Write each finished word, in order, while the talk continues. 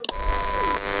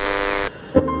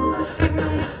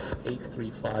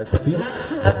5 feet.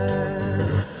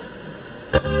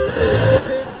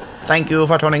 Thank you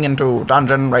for tuning into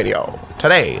Dungeon Radio.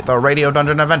 Today, the Radio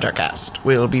Dungeon Adventure Cast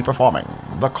will be performing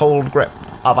The Cold Grip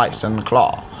of Ice and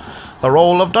Claw. The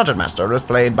role of Dungeon Master is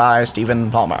played by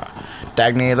Stephen Palmer.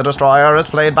 Dagny the Destroyer is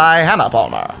played by Hannah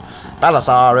Palmer.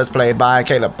 Balasar is played by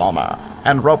Caleb Palmer.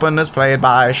 And Ropin is played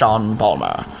by Sean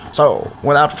Palmer. So,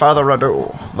 without further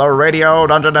ado, the Radio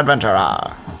Dungeon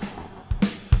Adventurer.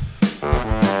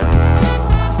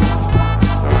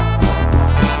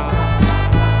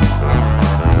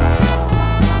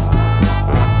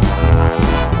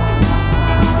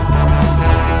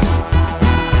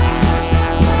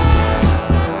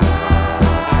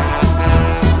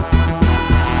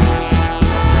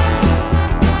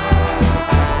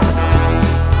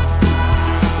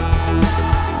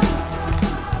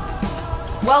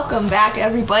 Welcome back,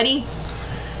 everybody.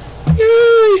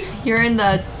 Yay! You're in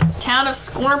the town of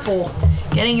Scornpool,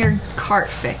 getting your cart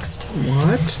fixed.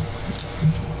 What?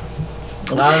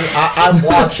 I'm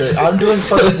watching. I'm doing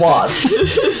first watch.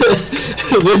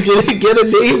 Did you get a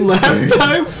name last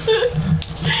time?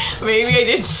 Maybe I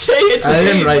didn't say it. I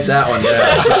didn't write that one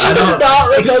down. So I do not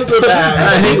remember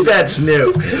that. I think that's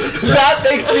new. That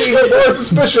makes me even more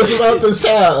suspicious about this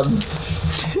town.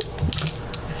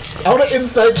 I want to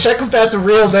insight check if that's a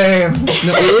real name.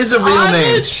 No, it is a real on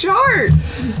name. the chart.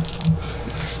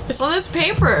 It's on this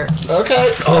paper.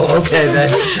 Okay. Oh, okay. That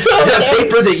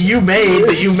paper that you made,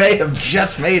 that you may have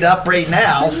just made up right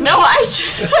now. No,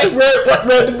 What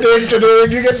random name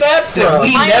did you get that from? That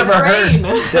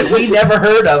we never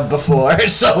heard of before.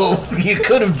 So you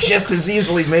could have just as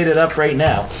easily made it up right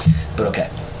now. But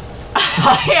okay.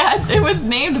 It was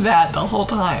named that the whole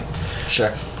time.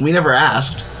 Sure. We never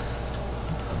asked.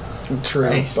 True,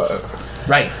 Right. but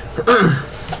Right.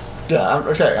 yeah.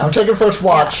 Okay, I'm taking first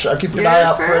watch. I'll keep an eye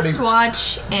out for any. First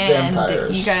watch, and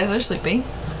vampires. you guys are sleeping.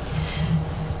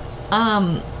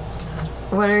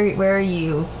 Where are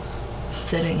you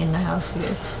sitting in the house, you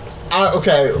guys?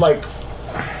 Okay, like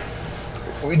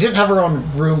we didn't have our own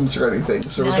rooms or anything,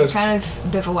 so Now we're you're just kind of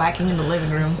bivouacking in the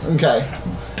living room. okay.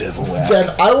 Bivouac. Then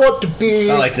I want to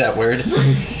be. I like that word.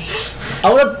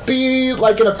 I want to be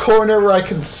like in a corner where I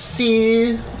can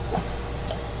see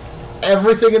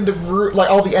everything in the room, like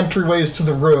all the entryways to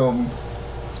the room,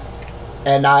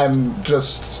 and I'm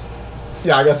just,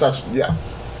 yeah, I guess that's, yeah.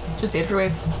 Just the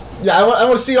entryways. Yeah, I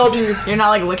want to see all the, You're not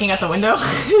like looking at the window?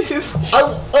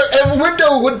 a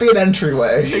window would be an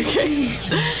entryway. Okay.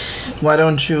 Why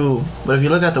don't you... But if you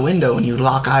look out the window and you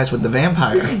lock eyes with the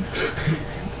vampire...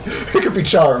 It could be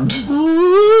charmed.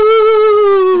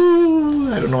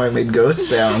 I don't know why I made ghost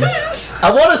sounds.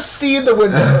 I want to see the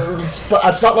windows, but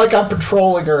it's not like I'm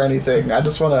patrolling or anything. I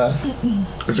just want to...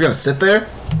 We're just gonna sit there?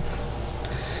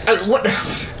 What?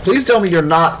 Please tell me you're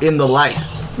not in the light.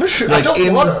 I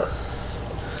don't want to.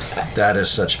 That is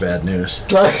such bad news.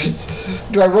 Do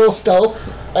I roll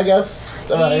stealth, I guess?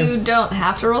 You don't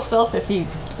have to roll stealth if you...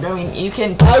 I mean, you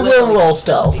can... I will roll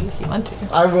stealth. If you want to.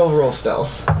 I will roll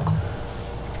stealth.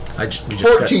 We just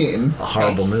 14. got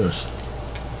horrible news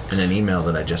in an email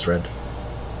that I just read.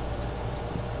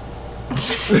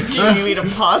 Do you need me to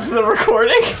pause the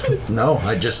recording? No,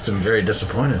 I just am very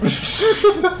disappointed.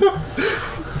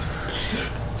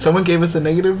 Someone gave us a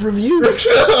negative review.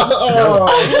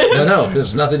 No,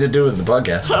 there's nothing to do with the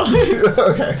podcast.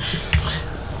 Okay.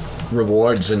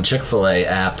 Rewards and Chick-fil-A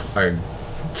app are...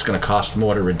 It's going to cost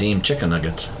more to redeem chicken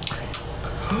nuggets.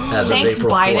 As Thanks, of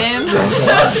April 4th. Biden.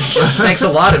 Thanks a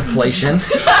lot, inflation.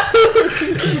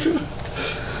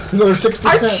 Another 6%.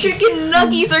 Our chicken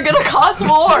nuggies are gonna cost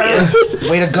more.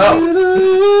 Way to go.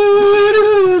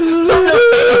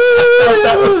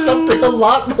 That was something a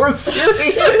lot more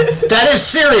serious. That is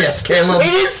serious, Caleb.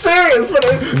 It is serious, but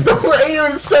the way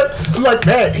you said, I'm like,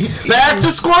 man, Back to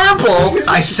Squirple!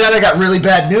 I said I got really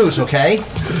bad news, okay?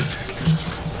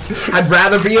 I'd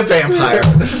rather be a vampire.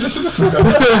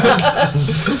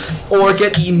 Or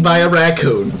get eaten by a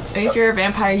raccoon. If you're a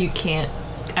vampire, you can't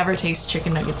ever taste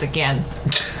chicken nuggets again.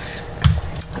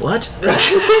 What?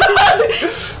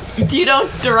 You don't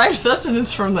derive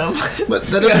sustenance from them. But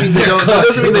that doesn't mean they don't. That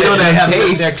doesn't mean they don't have They're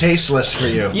taste. tasteless for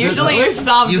you. Usually you're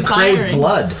stopped You crave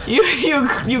blood.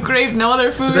 You crave no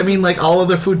other food. Does that mean like all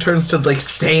other food turns to like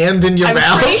sand in your I'm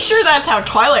mouth? pretty sure that's how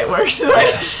Twilight works,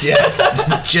 right?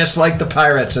 Yeah, just like the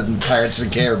pirates in Pirates of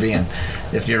the Caribbean.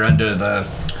 If you're under the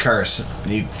curse,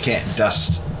 you can't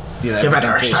dust. You know, You better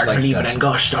everything tastes start like believing dust. in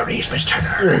ghost stories, Miss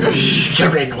Turner.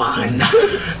 You're in one.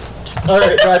 All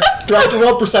right, do I have to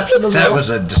roll perception as well? That was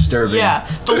a disturbing. Yeah,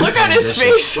 the look on his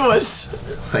face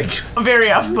was Like,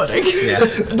 very off-putting. yeah.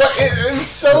 But it was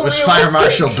so It was realistic. Fire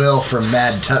Marshal Bill from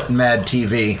Mad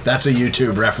TV. That's a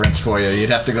YouTube reference for you. You'd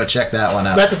have to go check that one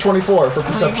out. That's a 24 for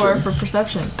perception. 24 for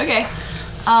perception. Okay.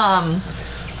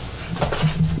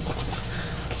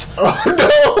 Oh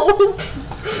no!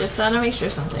 Just want to make sure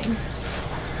something.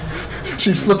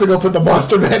 She's flipping open the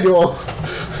monster manual.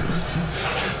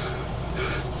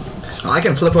 I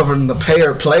can flip over in the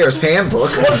player's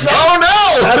handbook. Oh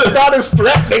no! That's not as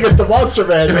threatening as the monster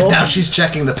manual. Now she's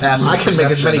checking the passive I can make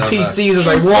as many perception PCs as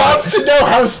I He want. wants to know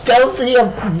how stealthy a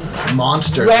of a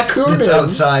monster Raccoon that's is.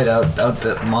 outside. Out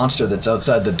the monster that's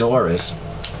outside the door is.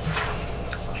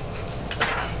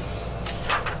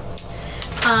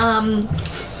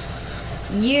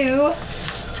 You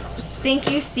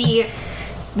think you see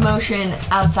motion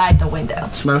outside the window.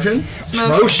 Motion?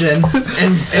 Motion in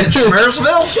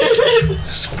Schmersville?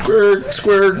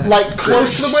 Squirt. like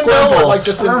close to the window, Squirrel. or like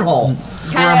just in Wormhole.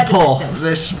 Kind of at a pull. distance.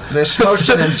 There's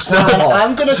motion in Squirmhole.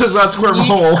 I'm gonna This is not squirm sneak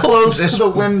hole. close to the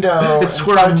window. It's and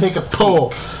try to squirm take a pull.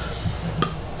 peek.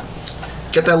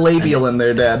 Get that labial in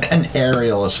there, Dad. An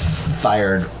aerial is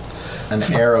fired. An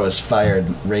arrow is fired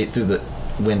right through the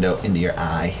window into your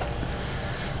eye.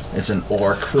 It's an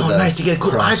orc with Oh, a nice. You get a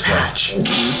cool eye crossbow. patch.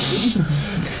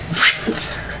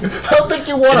 I don't think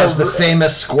you want It is the to.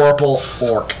 famous Squirple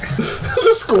orc.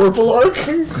 The Squirple arc?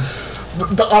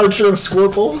 The archer of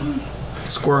Squirple?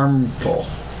 Squirm pull.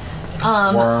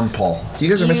 Wormpole. You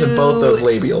guys are missing You- both those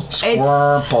labials.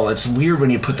 Squirple. It's weird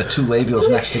when you put the two labials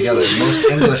next together. Most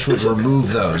English would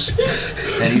remove those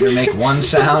and either make one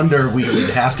sound or we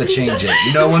would have to change it.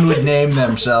 No one would name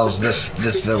themselves this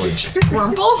village.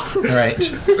 Wormhole? Right.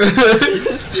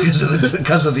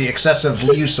 because of the excessive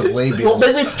use of Well, labials.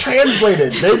 maybe it's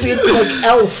translated. Maybe it's like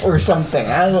elf or something.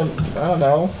 I don't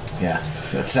know. Yeah,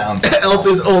 that sounds. Elf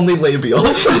is only labial.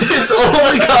 It's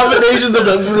only combinations of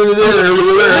the.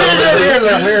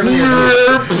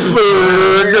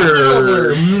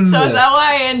 So is that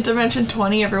why in Dimension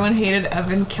 20 everyone hated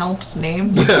Evan Kelp's name?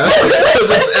 Because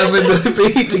it's Evan and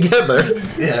V together.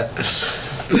 Yeah.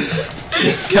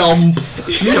 Kelm.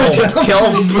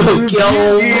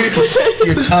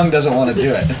 Your tongue doesn't want to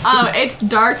do it. It's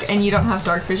dark and you don't have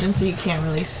dark vision, so you can't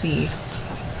really see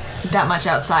that much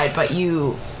outside, but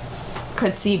you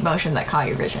could see motion that caught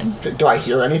your vision. Do I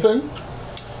hear anything?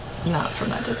 Not from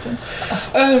that distance.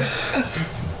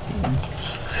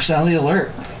 Sound the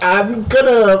alert. I'm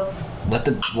gonna Let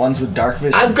the ones with dark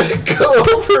vision. go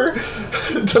over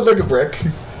to Ligabrick.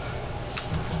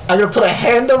 I'm gonna put a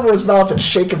hand over his mouth and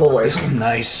shake him away.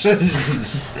 Nice.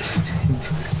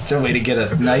 It's a way to get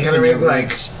a knife Gonna in make your like.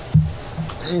 ribs.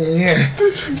 Yeah.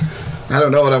 I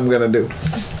don't know what I'm gonna do.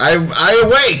 I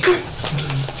awake.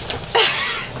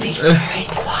 Be very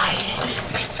quiet.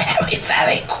 Be very,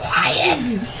 very quiet.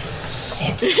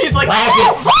 He's like,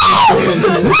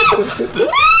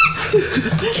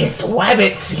 It's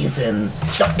Wabbit season.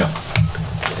 Don't.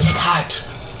 Heart.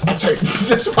 I'm sorry.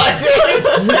 That's my name.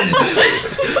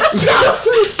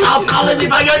 Stop calling me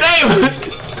by your name.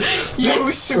 you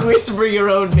whisper your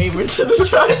own name into the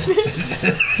darkness.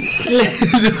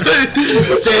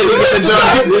 Standing in the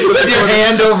dark With your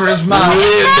hand over his mouth.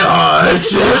 Does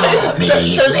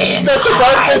the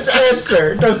darkness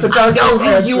answer? Does the darkness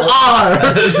answer? you are.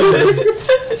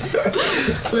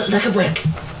 Ligabrick,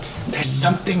 there's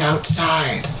something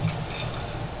outside.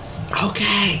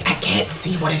 Okay, I can't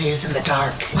see what it is in the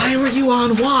dark. Why were you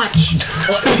on watch?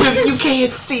 You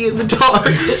can't see in the dark.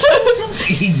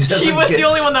 He He was the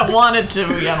only one that wanted to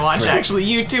be on watch, actually.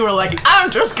 You two were like, I'm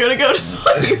just gonna go to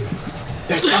sleep.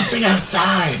 There's something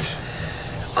outside.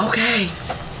 Okay.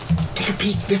 Take a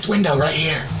peek this window right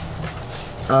here.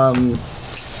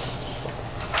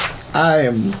 I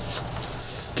am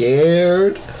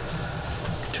scared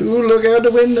to look out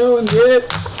the window and yet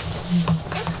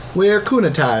we're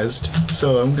kunatized.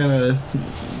 So I'm gonna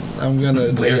I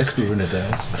guess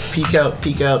peek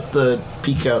out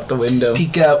the window.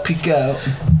 Peek out, peek out.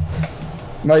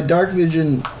 My dark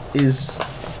vision is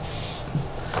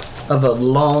of a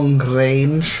long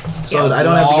range, so I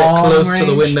don't have to get long close to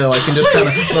the range? window. I can just kind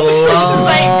of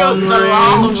Sight goes the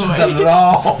wrong way. The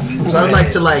long. So I'd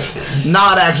like to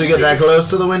not actually get that close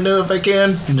to the window if I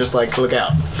can, and just look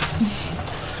out.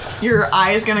 Your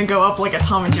eye is gonna go up like a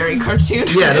Tom and Jerry cartoon.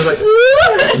 Yeah, just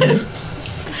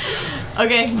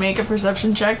Okay, make a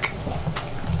perception check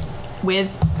with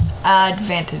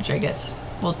advantage, I guess.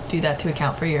 We'll do that to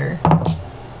account for your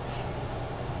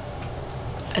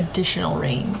additional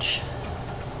range.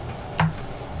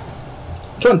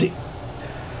 20.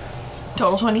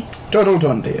 Total 20. Total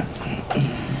 20.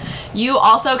 You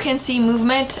also can see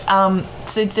movement.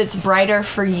 Since it's brighter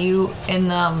for you in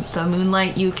the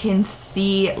moonlight, you can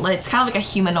see it's kind of like a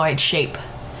humanoid shape,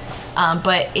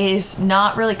 but is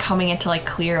not really coming into like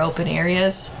clear open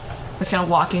areas. It's kind of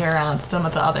walking around some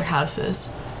of the other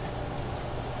houses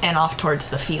and off towards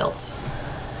the fields.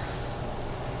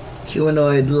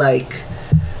 Humanoid like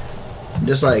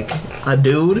just like a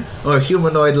dude, or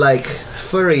humanoid like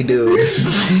furry dude?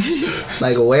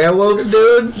 Like a werewolf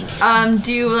dude?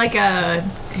 Do like a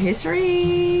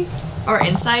history or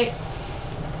insight?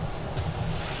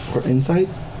 Or insight?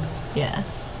 Yeah.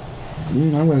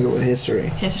 I'm gonna go with history.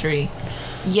 History.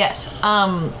 Yes.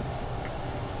 Or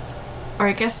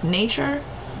I guess nature?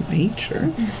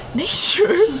 Nature?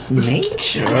 Nature?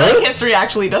 Nature? I feel like history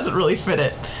actually doesn't really fit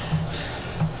it.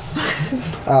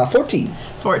 14.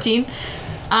 14.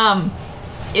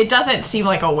 It doesn't seem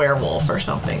like a werewolf or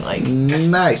something like.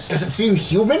 Nice. Does it seem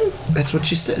human? That's what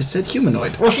she said. It said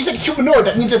humanoid. Well, she said humanoid.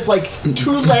 That means it's like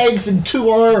 2 legs and 2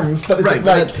 arms. But is Right, it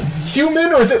like but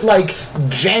human or is it like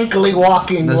jankily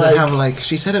walking? Does like it have like?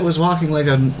 She said it was walking like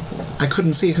a. I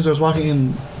couldn't see because I was walking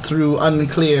in through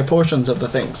unclear portions of the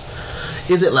things.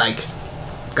 Is it like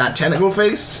got tentacle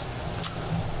face?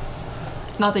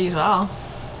 Not that you saw.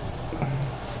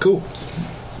 Cool.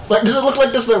 Like, does it look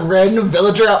like just a random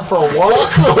villager out for a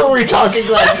walk, or are we talking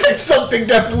like something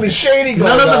definitely shady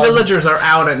going on? None of the villagers are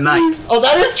out at night. Oh,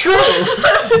 that is true.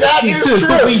 That is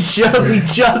true. we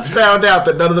just found out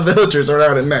that none of the villagers are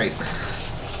out at night.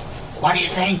 What do you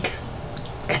think?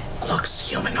 It looks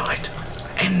humanoid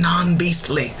and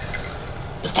non-beastly.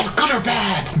 Is that good or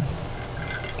bad?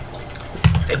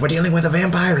 If we're dealing with a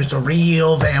vampire, it's a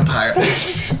real vampire.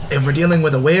 If we're dealing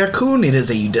with a werecoon, it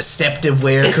is a deceptive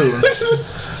werecoon.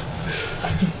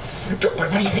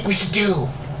 What do you think we should do?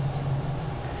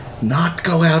 Not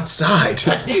go outside.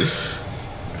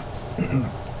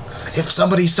 If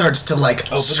somebody starts to like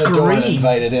Open scream, the door and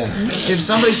invite it in. if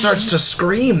somebody starts to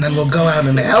scream, then we'll go out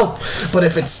and help. But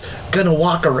if it's gonna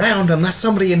walk around, unless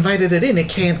somebody invited it in, it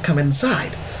can't come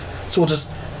inside. So we'll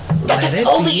just let That's it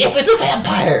only be. if it's a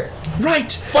vampire.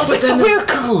 Right. What if it's a then,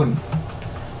 werecoon?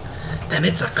 then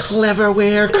it's a clever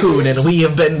werecoon and we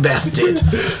have been bested.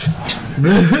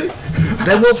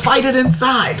 Then we'll fight it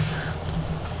inside.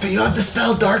 Do you have the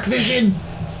spell Dark Vision?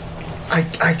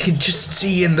 I can just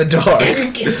see in the dark. Can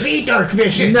you give me Dark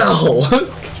Vision? No.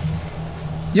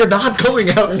 You're not going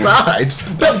outside.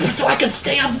 No, so I can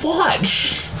stay on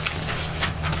watch.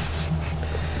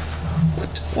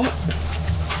 What?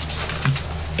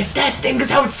 If that thing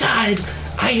is outside,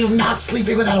 I am not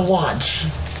sleeping without a watch.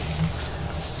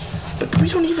 But we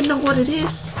don't even know what it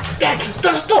is.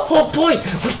 That's the whole point.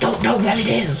 We don't know what it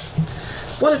is.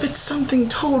 What if it's something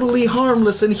totally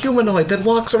harmless and humanoid that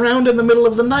walks around in the middle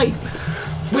of the night?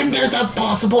 When there's a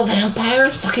possible vampire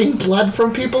sucking blood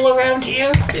from people around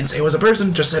here? I didn't say it was a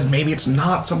person, just said maybe it's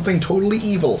not something totally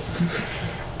evil.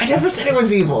 I never said it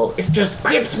was evil. It just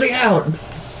creeps me out.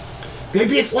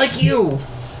 Maybe it's like you.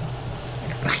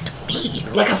 Like me.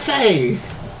 Like a fae.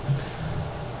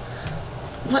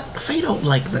 What? Fae don't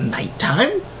like the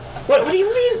nighttime. What do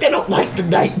you mean they don't like the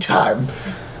nighttime?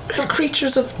 They're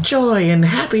creatures of joy and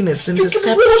happiness and The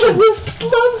will-o'-the-wisps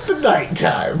deception. love the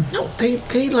nighttime. No,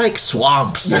 they like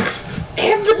swamps.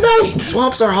 And the night.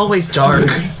 Swamps are always dark.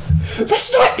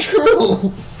 That's not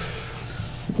true.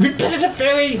 We've been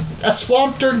in a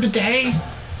swamp during the day.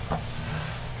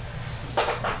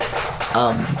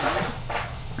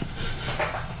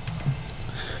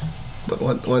 But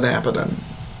what happened?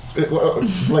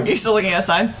 Like, You're still looking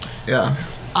outside. Yeah.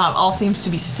 All seems to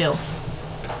be still.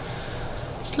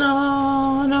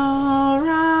 Slow no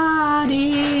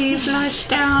Roddy flushed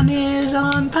down his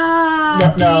own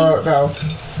pipe. no.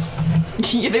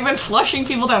 They've been flushing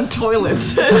people down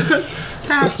toilets.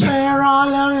 That's where all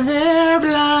of their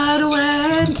blood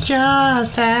went.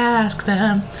 Just ask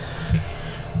them.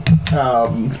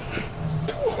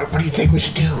 What do you think we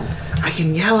should do? I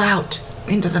can yell out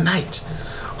into the night.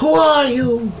 Who are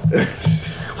you?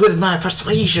 With my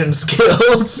persuasion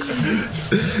skills.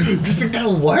 Do you think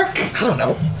that'll work? I don't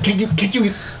know. Can you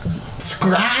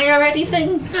scry or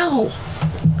anything? No.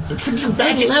 Can you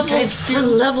magic types You're do?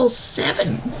 level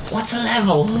 7. What's a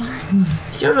level?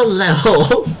 You're a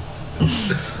level.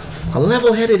 A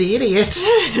level-headed idiot.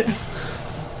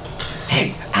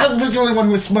 Hey, I was the only one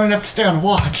who was smart enough to stay on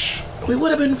watch. We would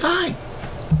have been fine.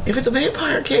 If it's a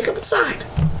vampire, it can't come inside.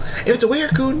 If it's a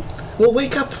werecoon, we'll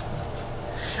wake up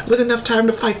with enough time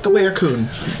to fight the werecoon.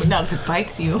 Not if it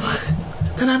bites you.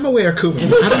 Then I'm a werecoon.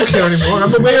 I don't care anymore.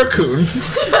 I'm a werecoon.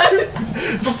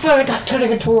 Prefer not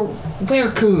turning into a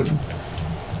werecoon.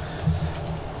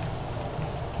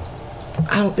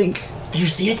 I don't think... Do you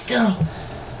see it still?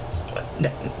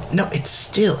 No, it's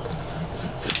still.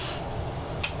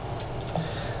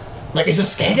 Like, is it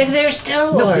standing there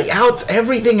still? No, or?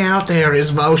 Everything out there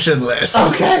is motionless.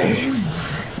 Okay.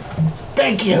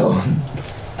 Thank you.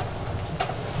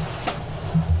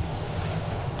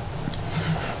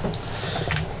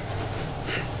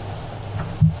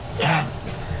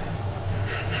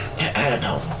 I don't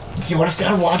know. Do you want to stay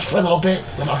on watch for a little bit?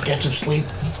 Then I'll get some sleep.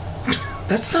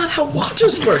 That's not how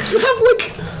watches work. You have like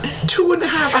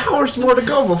 2.5 hours more to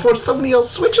go before somebody else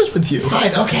switches with you.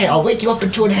 Fine, okay, I'll wake you up in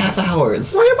 2.5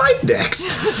 hours. Why am I next?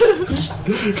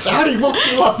 Because I already woke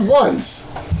you up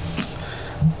once.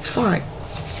 Fine.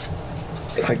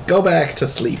 I go back to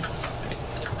sleep.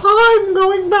 I'm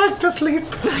going back to sleep.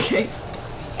 Okay.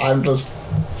 I'm just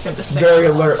Got the same. very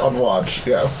alert on watch,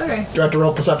 yeah. Okay. Do I have to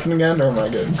roll perception again, or am I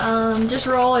good? Just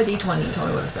roll a d20 and tell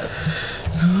me what it says.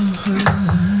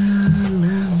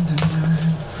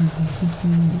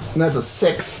 And that's a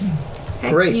 6.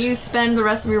 Okay. Great. You spend the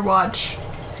rest of your watch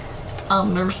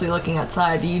nervously looking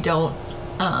outside. You don't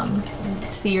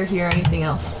see or hear anything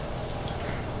else.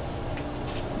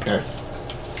 Okay.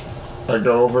 I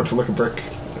go over to look at Brick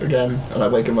again, and I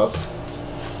wake him up.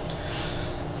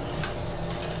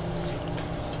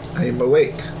 I'm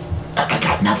awake. I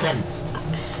got nothing.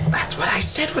 That's what I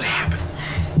said would happen.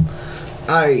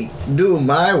 I do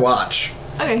my watch.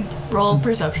 Okay. Roll a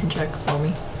perception check for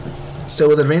me. Still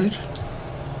with advantage?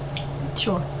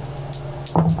 Sure.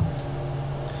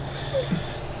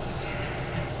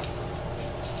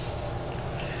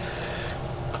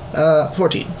 Uh,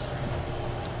 14.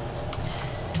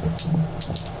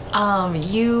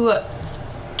 You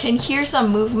can hear some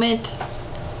movement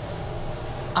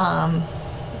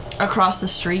across the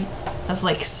street as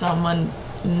like someone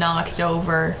knocked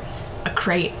over a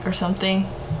crate or something,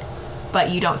 but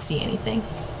you don't see anything.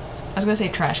 I was gonna say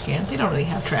trash can. They don't really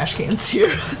have trash cans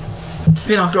here.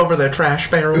 They knocked over their trash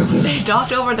barrel. They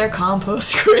knocked over their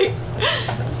compost crate.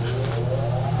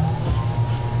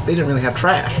 They didn't really have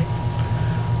trash.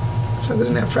 So they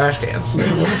didn't have trash cans. What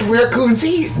do the raccoons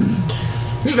eat?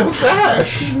 There's no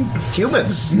trash.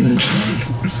 Humans.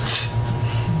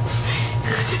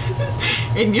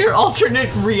 In your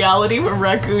alternate reality where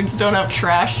raccoons don't have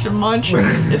trash to munch,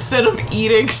 instead of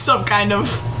eating some kind of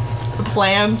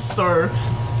plants or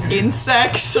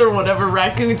insects or whatever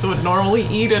raccoons would normally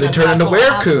eat in They a turn into natural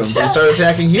wercoons and habitat, start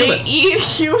attacking they humans. eat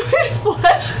human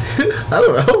flesh. I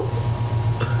don't know.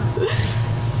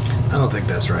 I don't think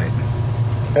that's right.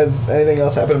 Has anything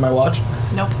else happened in my watch?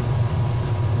 Nope.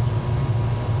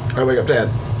 I wake up dead.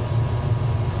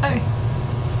 Okay.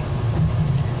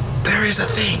 There is a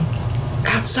thing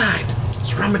outside.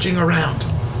 It's rummaging around.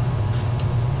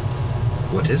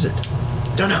 What is it?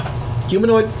 Don't know.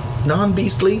 Humanoid,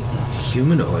 non-beastly.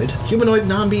 Humanoid? Humanoid,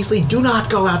 non-beastly. Do not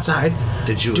go outside.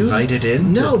 Did you invite it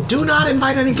in? No, do not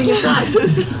invite anything inside.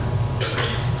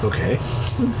 Okay.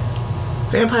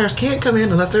 Vampires can't come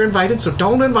in unless they're invited, so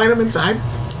don't invite them inside.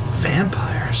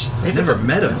 Vampires? I've If it's never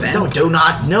met a vampire. No, do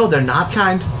not. No, they're not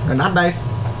kind. They're not nice.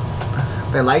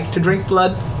 They like to drink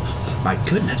blood, My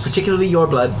goodness. particularly your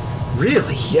blood.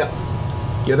 Really? Yep.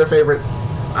 You're their favorite,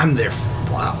 I'm there.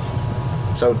 Wow.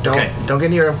 so don't get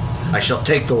near them. I shall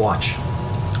take the watch.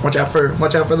 Watch out for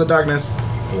the darkness.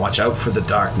 Watch out for the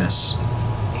darkness.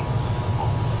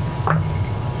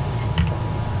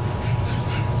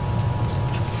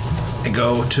 I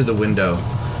go to the window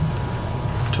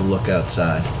to look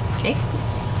outside, Okay.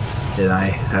 and I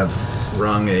have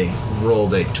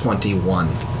rolled a 21.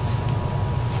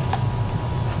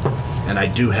 And I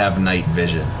do have night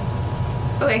vision.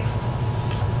 Okay.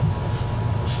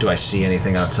 Do I see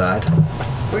anything outside?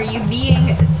 Were you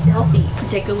being stealthy,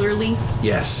 particularly?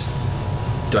 Yes.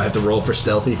 Do I have to roll for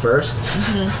stealthy first?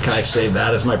 Mm-hmm. Can I save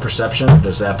that as my perception, or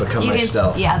does that become my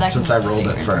stealth? Yeah, that since can I rolled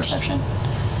stay it your first. Perception.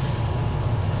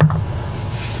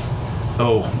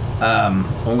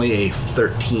 Only a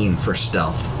 13 for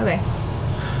stealth. Okay.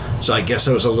 So I guess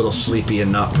I was a little sleepy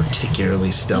and not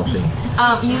particularly stealthy.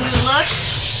 You look.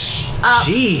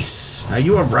 Jeez, are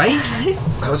you alright?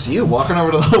 That was you walking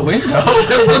over to the window.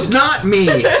 That was not me.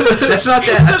 That's not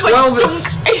that. A 12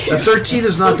 is. A 13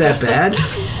 is not that bad.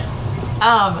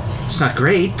 It's not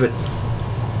great, but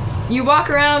You walk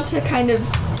around to kind of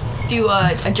do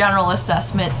a general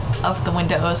assessment of the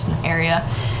windows and area.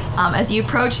 As you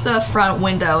approach the front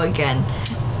window again,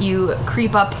 you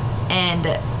creep up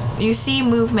and you see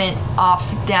movement off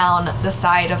down the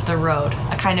side of the road,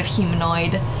 a kind of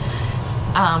humanoid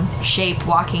shape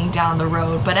walking down the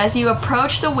road. But as you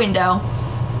approach the window,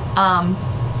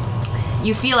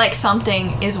 you feel like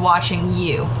something is watching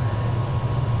you.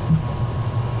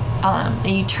 And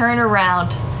you turn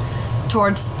around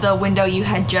towards the window you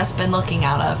had just been looking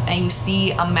out of, and you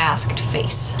see a masked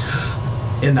face.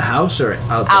 In the house or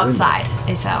out the Outside.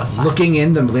 It's outside. window? Looking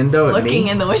in the window at me? Looking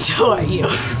in the window at you.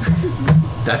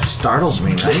 That startles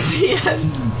me, right? Yes.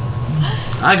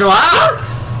 I go, ah!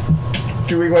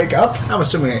 Do we wake up? I'm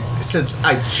assuming since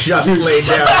I just laid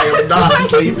down, I am not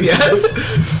asleep yet.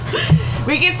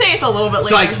 We could say it's a little bit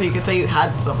So later, so you could say you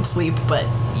had some sleep, but...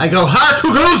 I go, Hark,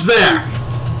 who goes there?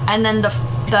 And then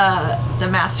the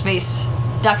masked face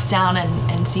ducks down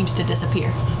and seems to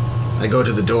disappear. I go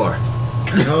to the door.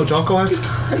 No, don't go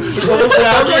outside.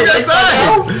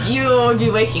 You will be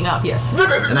waking up, yes.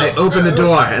 And I open the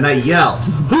door and I yell,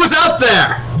 who's out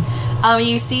there?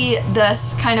 You see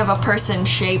this kind of a person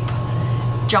shape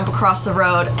jump across the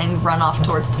road and run off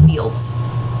towards the fields.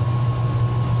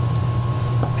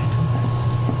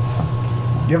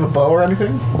 You have a bow or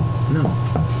anything? No.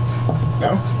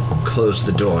 No? Close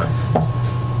the door.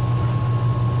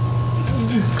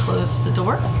 Close the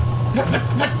door.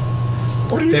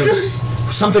 What are you There doing? was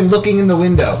something looking in the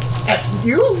window. At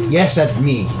you? Yes, at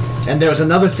me. And there was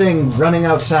another thing running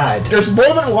outside. There's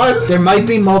more than one? There might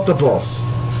be multiples.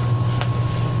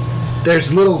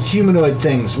 There's little humanoid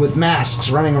things with masks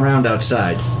running around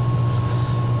outside.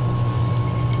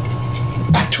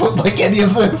 I don't like any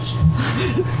of this.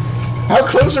 How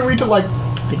close are we to, like,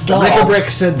 dogs? Michael Brick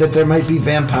said that there might be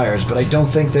vampires, but I don't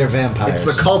think they're vampires.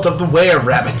 It's the cult of the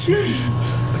were-rabbit.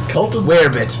 The cult of...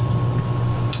 Werebit.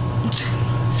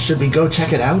 Should we go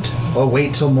check it out or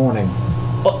wait till morning?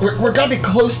 Well, we're gonna be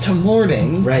close to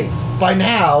morning. Right. By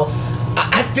now,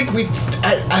 I think we've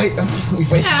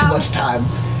wasted too much time.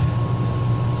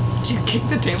 Did you kick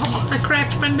the table? I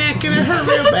cracked my neck and it hurt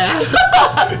real bad.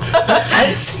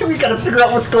 I see we gotta figure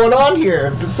out what's going on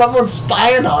here. Someone's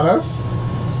spying on us.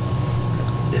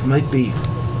 It might be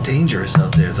dangerous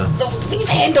out there, though. We've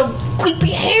handled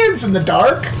creepy hands in the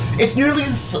dark. It's nearly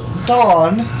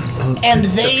dawn, and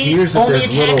they appears that only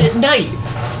there's attack little- at night.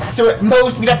 So at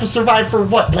most, we'd have to survive for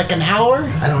what, like an hour?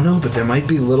 I don't know, but there might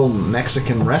be little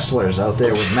Mexican wrestlers out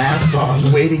there with masks on,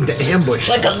 waiting to ambush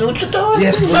Like a us. luchador?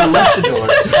 Yes, little luchadors.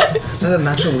 Is that a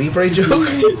Nacho Libre joke?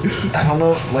 I don't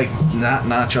know, like not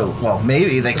Nacho. Well,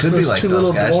 maybe they could be those like two those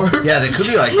little guys. dwarves? Yeah, they could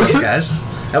be like those guys.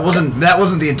 That wasn't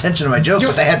the intention of my joke,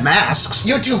 but they had masks.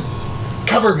 You two,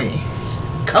 cover me.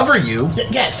 Cover you.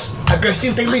 Yes, I'm gonna see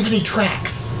if they leave any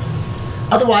tracks.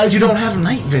 Otherwise, You don't have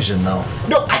night vision though.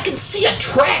 No, I can see a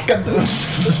track of those.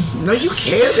 No, you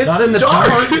can't. It's Not in the dark.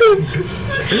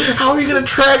 How are you gonna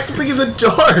track something in the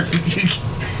dark?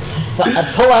 I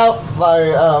pull out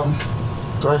my,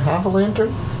 do I have a lantern?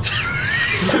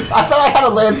 I thought I had a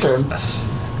lantern.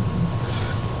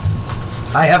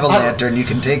 I have a lantern. You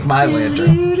can take my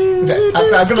lantern. Okay, I'm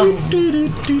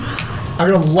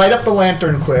gonna light up the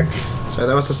lantern quick. So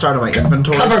that was the start of my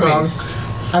inventory Cover song. me.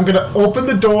 I'm gonna open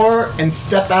the door and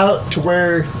step out to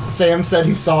where Sam said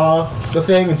he saw the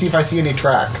thing and see if I see any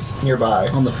tracks nearby.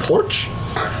 On the porch?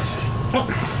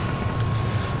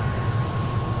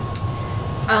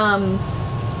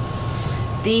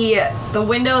 The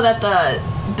window that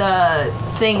the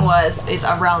thing was is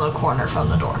around the corner from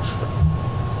the door.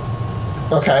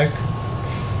 Okay.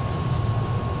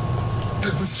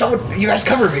 So you guys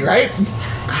cover me, right?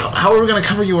 How are we gonna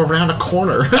cover you around a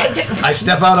corner? I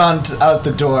step out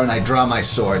the door and I draw my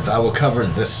swords. I will cover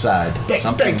this side.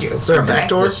 Thank you. Is there a back Okay.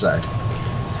 door? This side.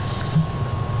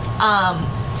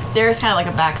 There's kind of like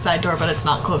a backside door, but it's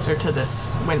not closer to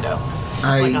this window. It's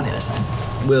like on the other side.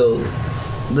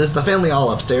 Is the family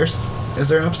all upstairs? Is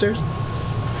there an upstairs?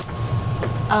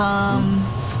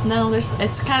 No,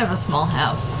 it's kind of a small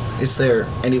house. Is there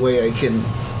any way I can...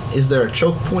 Is there a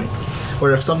choke point?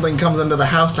 Where if something comes into the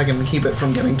house, I can keep it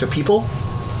from getting to people?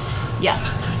 Yeah.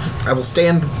 I will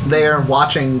stand there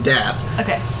watching Dad.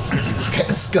 Okay. Okay,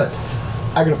 this is good.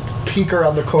 I'm gonna peek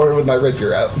around the corner with my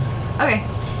rapier out. Okay.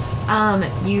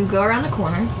 You go around the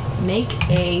corner, make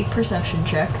a perception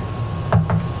check.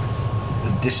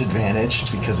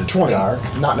 Disadvantage because it's 20. dark.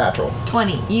 Not natural.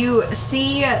 20. You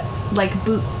see like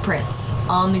boot prints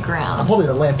on the I'm ground. holding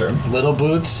a lantern. Little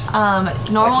boots. Normal like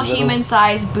little-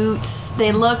 human-sized boots.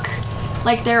 They look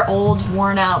like they're old,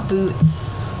 worn-out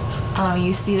boots.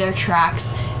 You see their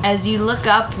tracks. As you look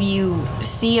up, you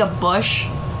see a bush,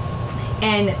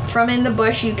 and from in the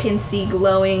bush you can see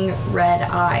glowing red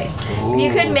eyes. If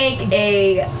you could make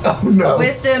a Oh no.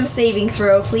 wisdom saving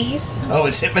throw, please. Oh,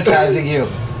 it's hypnotizing you.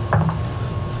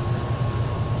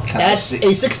 Can I That's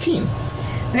see- a 16.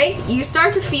 Right? You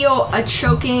start to feel a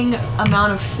choking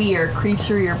amount of fear creep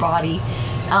through your body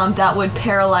that would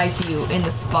paralyze you in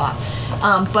the spot.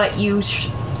 But you push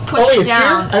Oh, wait, it it's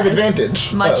down fear? I have as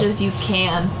advantage. much Oh. as you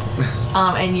can,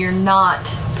 and you're not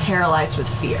paralyzed with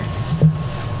fear.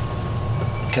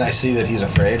 Can I see that he's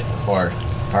afraid? Or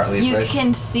partly You afraid?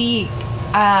 can see.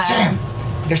 Sam,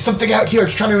 there's something out here.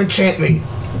 It's trying to enchant me.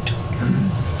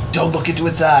 Don't look into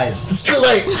its eyes. It's too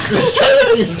late. It's trying to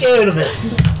make me scared of it.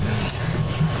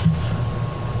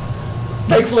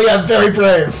 Thankfully, I'm very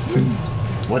brave.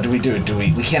 What do?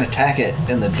 We can't attack it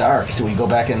in the dark. Do we go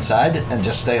back inside and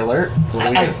just stay alert? What do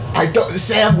we do? I don't.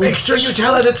 Sam, Make sure you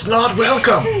tell it it's not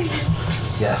welcome.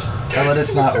 Yes. Tell it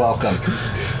it's not welcome.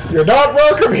 You're not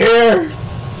welcome here.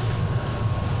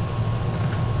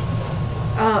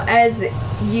 As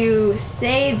you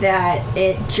say that,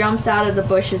 it jumps out of the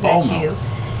bushes at no. you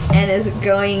and is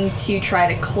going to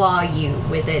try to claw you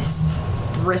with its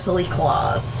bristly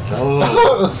claws.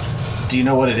 Oh. Do you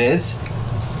know what it is?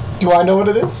 Do I know what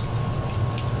it is?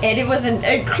 And it was it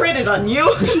critted on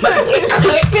you.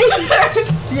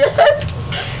 Yes.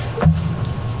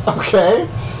 Okay.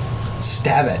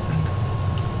 Stab it.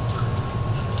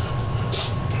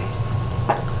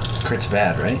 Crit's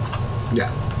bad, right? Yeah.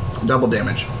 Double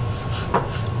damage.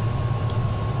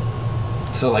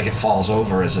 So like it falls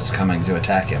over as it's coming to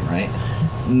attack him, right?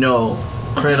 No.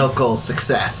 Critical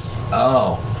success.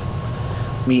 Oh.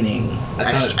 Meaning I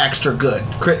thought- extra good.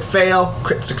 Crit fail,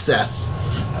 crit success.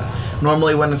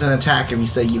 Normally when it's an attack, if you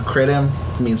say you crit him,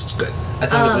 it means it's good. I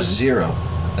thought it was 0.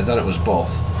 I thought it was both.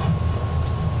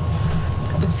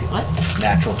 Let's see what.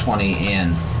 Natural 20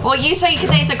 and... Well, you can say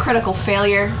it's a critical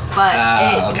failure, but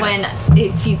okay.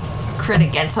 if you crit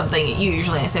against something, you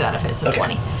usually say that if it's a Okay.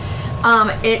 20.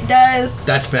 It does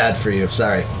That's bad for you,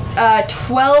 sorry.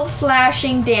 12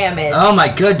 slashing damage. Oh my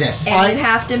goodness. And you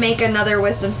have to make another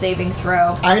wisdom saving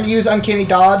throw. I'm going to use Uncanny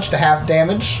Dodge to have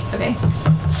damage, Okay.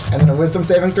 and then a Wisdom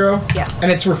saving throw. Yeah.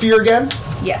 And it's for fear again,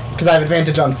 Yes. because I have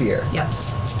advantage on fear. Yep.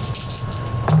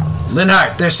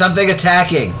 Linhart, there's something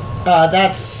attacking.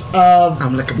 That's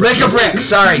I'm like a Rick a brick,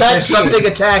 sorry. There's 19. something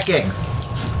attacking.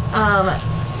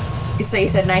 So you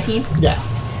said 19? yeah.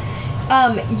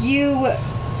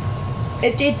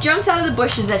 It jumps out of the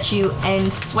bushes at you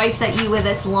and swipes at you with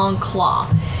its long claw.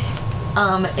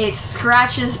 It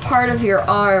scratches part of your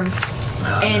arm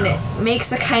and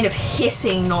makes a kind of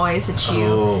hissing noise at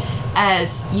you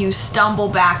as you stumble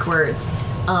backwards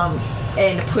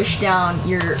and push down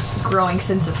your growing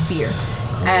sense of fear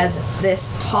as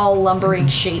this tall, lumbering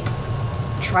shape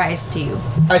tries to.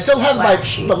 I still have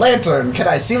slash you. the lantern. Can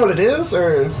I see what it is,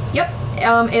 or? Yep.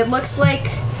 It looks like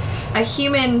a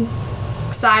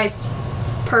human-sized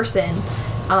person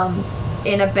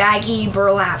in a baggy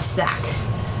burlap sack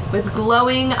with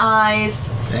glowing eyes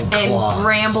And and claws.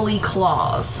 brambly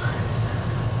claws.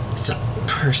 It's a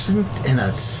person in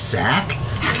a sack?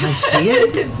 Can I see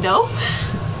it? No?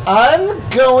 I'm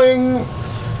going.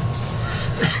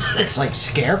 It's like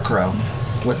Scarecrow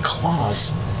with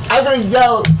claws. I'm gonna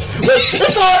yell, like,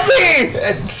 it's on me,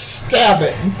 and stab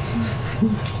it.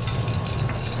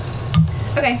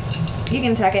 Okay. You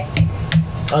can attack it.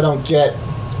 I don't get.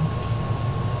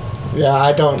 Yeah,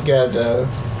 I don't get.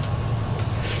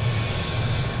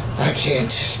 I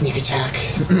can't sneak attack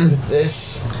with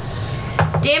this.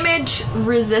 Damage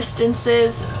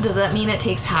resistances, does that mean it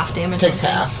takes half damage? Takes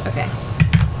on things? half. Okay.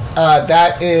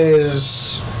 That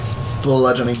is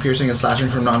Bludgeoning, piercing, and slashing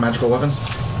from non-magical weapons.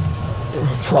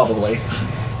 probably,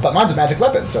 but mine's a magic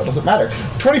weapon, so it doesn't matter.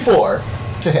 24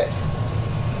 to hit.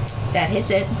 That hits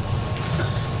it.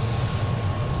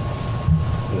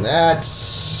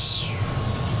 That's.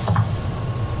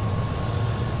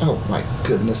 Oh my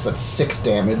goodness, that's 6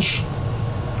 damage.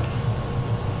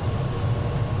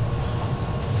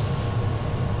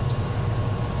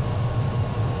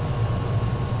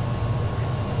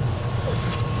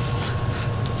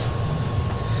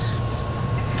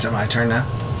 Is it my turn now?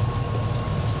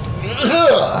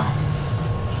 Ugh.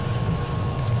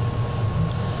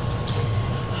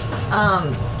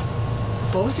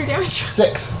 What was your damage?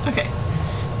 6. Okay.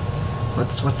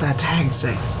 What's that tag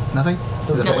say? Nothing?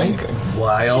 Doesn't say Nothing. anything.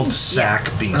 Wild sack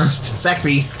beast. Sack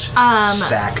beast.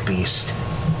 Sack beast.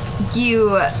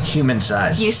 You Human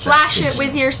sized. You slash it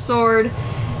with your sword,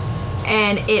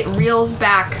 and it reels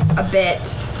back a bit,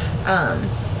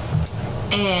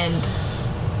 and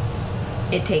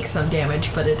it takes some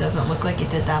damage, but it doesn't look like it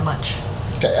did that much.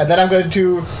 Okay, and then I'm going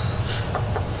to.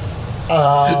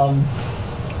 I'm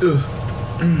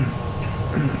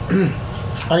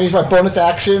going to use my bonus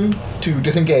action to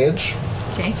disengage,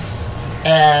 Okay.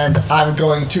 and I'm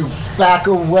going to back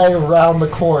away around the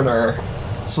corner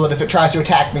so that if it tries to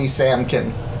attack me, Sam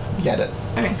can get it.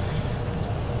 Okay.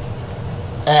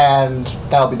 And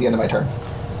that'll be the end of my turn.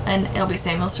 And it'll be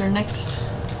Samuel's turn next.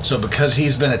 So because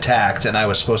he's been attacked and I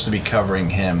was supposed to be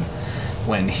covering him,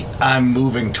 when I'm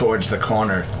moving towards the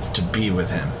corner to be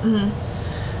with him,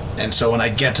 And so when I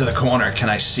get to the corner, can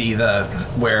I see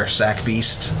where Sack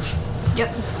Beast?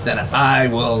 Yep. Then I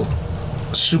will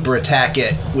super attack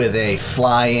it with a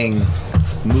flying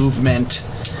movement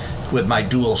with my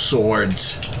dual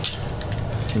swords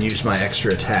and use my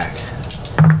extra attack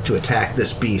to attack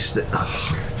this beast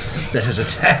that has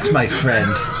attacked my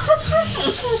friend.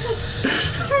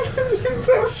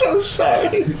 I'm so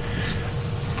sorry.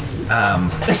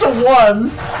 It's a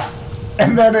 1,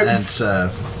 and then it's...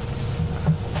 And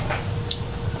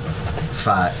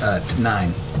it's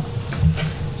 9.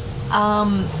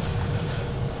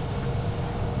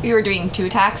 You were doing 2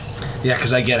 attacks? Yeah,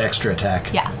 because I get extra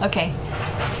attack. Yeah, okay.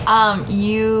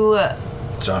 You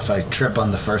So if I trip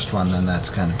on the first one, then that's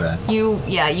kind of bad.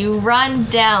 you run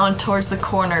down towards the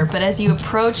corner, but as you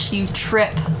approach, you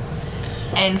trip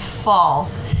and fall.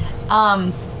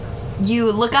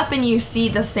 You look up and you see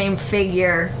the same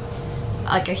figure,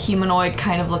 like a humanoid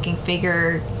kind of looking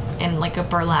figure in like a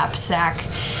burlap sack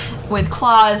with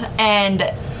claws, and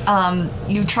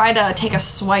you try to take a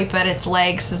swipe at its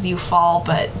legs as you fall,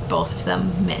 but both of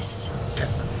them miss. Okay.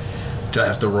 Do I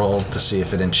have to roll to see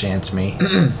if it enchants me?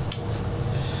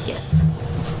 Yes.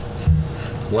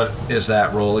 What is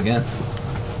that roll again?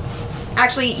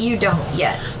 Actually, you don't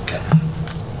yet. Okay.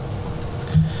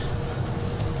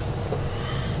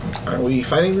 Are we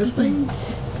fighting this thing?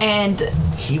 And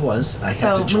He was. I so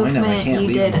have to join him. I movement, can't you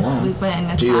leave did him alone. movement and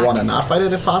attack. Do you want to not fight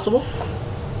it if possible?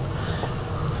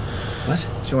 What?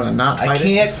 Do you want to not I fight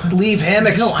it? can't leave him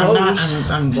exposed. No, I'm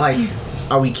not. I'm like,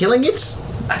 are we killing it?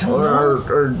 I don't know.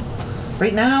 Or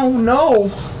Right now,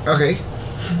 no. okay.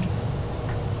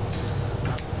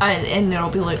 And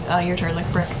it'll be like your turn,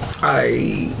 like Brick.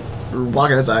 I walk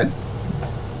outside.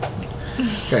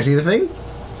 Can I see the thing?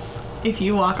 If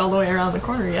you walk all the way around the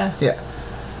corner, yeah. Yeah.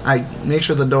 I make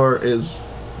sure the door is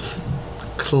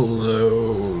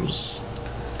closed.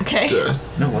 Okay.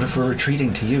 No, what if we're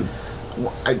retreating to you?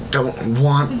 I don't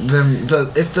want them.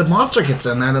 If the monster gets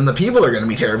in there, then the people are going to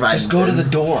be terrified. Just go to the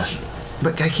door.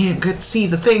 But I can't see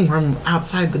the thing from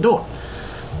outside the door.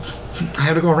 I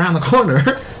have to go around the corner.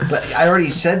 But I already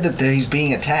said that he's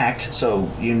being attacked,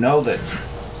 so you know that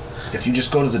if you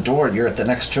just go to the door, you're at the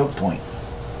next choke point.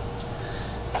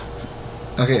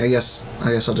 Okay, I guess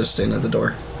I'll just stand at the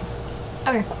door.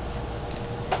 Okay.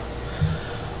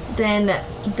 Then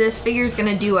this figure's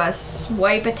gonna do a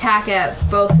swipe attack at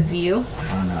both of you.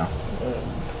 Oh no.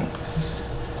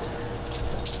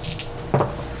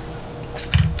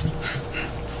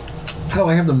 How do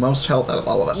I have the most health out of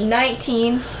all of us?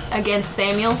 19 against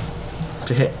Samuel.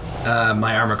 To hit.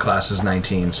 My armor class is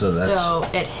 19, so that's... So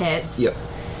it hits. Yep.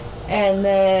 And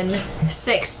then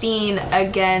 16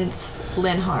 against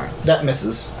Linhart. That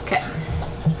misses. Okay.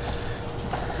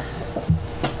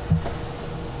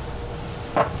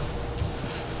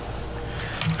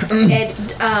 It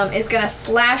is gonna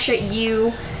slash at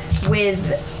you with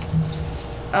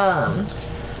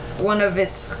one of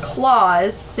its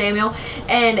claws, Samuel,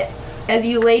 and as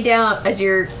you lay down, as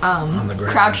you're On the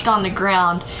ground. crouched on the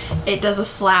ground, it does a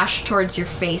slash towards your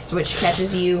face, which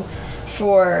catches you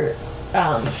for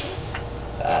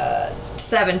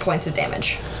 7 points of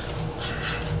damage.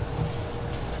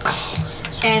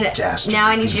 And Dastard now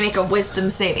I need you to beast. make a wisdom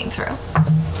saving throw.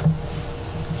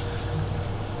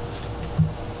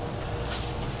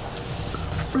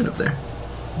 Right up there.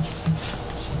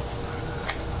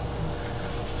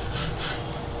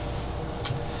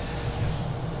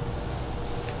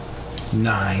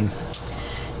 Nine.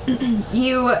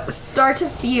 You start to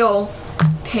feel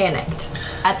panicked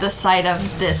at the sight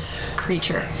of this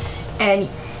creature, and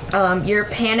your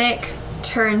panic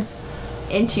turns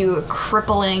into a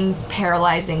crippling,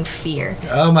 paralyzing fear.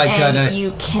 Oh my and goodness.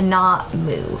 You cannot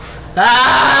move.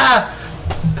 Ah!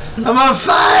 I'm on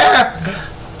fire!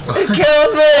 It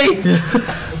killed me!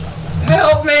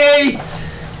 Help me!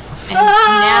 And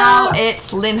now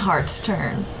it's Linhart's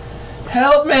turn.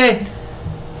 Help me!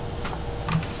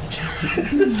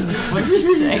 What does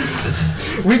it say?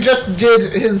 We just did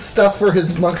his stuff for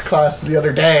his monk class the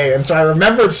other day, and so I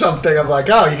remembered something. I'm like,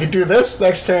 oh, you can do this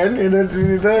next turn. You know,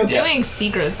 do this. Doing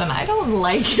secrets, and I don't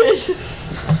like it.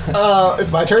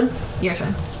 It's my turn. Your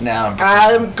turn. Now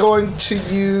I'm going to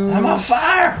use. I'm on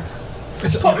fire!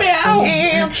 Put me out!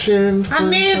 Action. I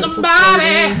need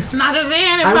somebody, not just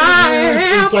I'm going to use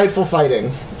anybody. insightful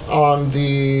fighting on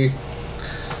the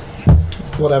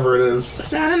whatever it is. Is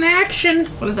that an action?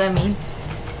 What does that mean?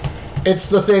 It's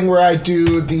the thing where I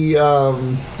do the.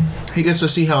 He gets to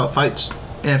see how it fights,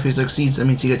 and if he succeeds, that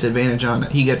means he gets advantage on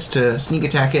it. He gets to sneak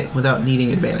attack it without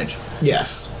needing advantage.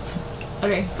 Yes.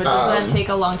 Okay, but does that take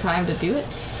a long time to do it?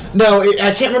 No,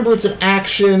 I can't remember if it's an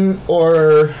action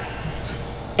or.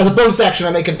 As a bonus action,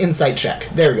 I make an insight check.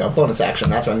 There we go. Bonus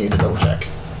action. That's what I need to double check.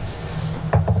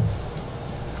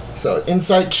 So,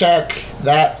 insight check.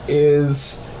 That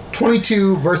is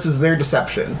 22 versus their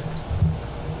deception.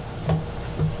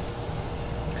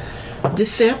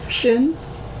 Deception.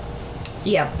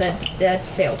 Yeah, that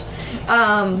failed.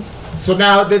 So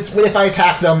now, if I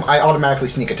attack them, I automatically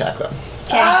sneak attack them.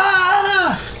 So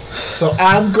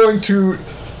I'm going to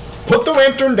put the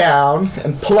lantern down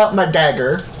and pull out my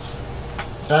dagger.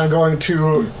 And I'm going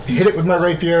to hit it with my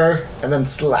rapier and then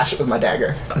slash it with my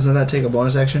dagger. Doesn't that take a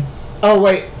bonus action? Oh,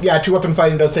 wait. Yeah, 2-weapon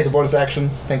fighting does take a bonus action.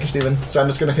 Thank you, Steven. So I'm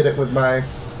just going to hit it with my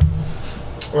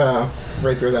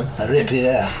rapier then.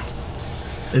 Rapier.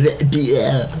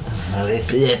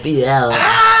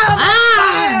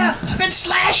 I've been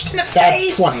slashed in the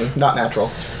That's 20, not natural.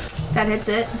 That hits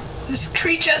it. This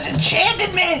creature's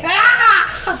enchanted me.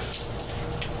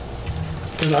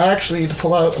 And I actually need to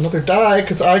pull out another die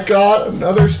because I got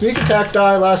another sneak attack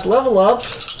die last level up.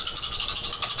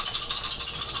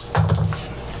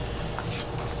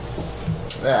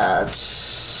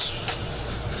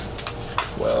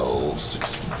 That's 12,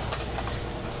 16.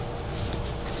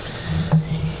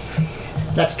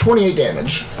 That's 28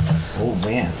 damage. Oh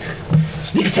man.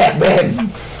 Sneak attack, man!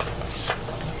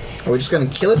 Are we just gonna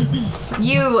kill it?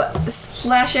 You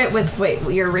slash it with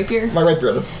your rapier. My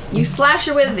rapier. You slash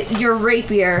it with your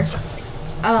rapier,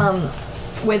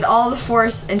 with all the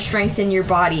force and strength in your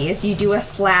body as you do a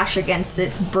slash against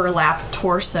its burlap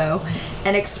torso.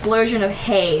 An explosion of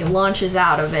hay launches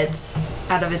out of its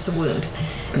wound.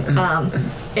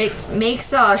 It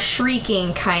makes a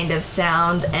shrieking kind of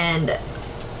sound, and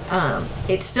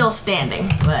it's still standing,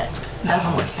 but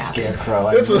doesn't look happy. Scarecrow.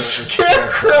 It's a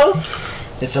scarecrow!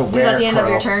 It's a Is that the end of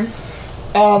your werecrow. turn?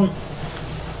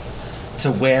 It's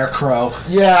a werecrow.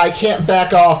 Yeah, I can't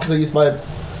back off because I used my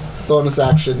bonus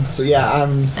action. So yeah,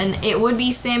 I'm... And it would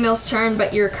be Samuel's turn,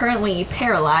 but you're currently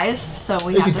paralyzed, so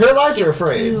we Is have he to paralyzed or skip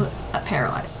afraid? to,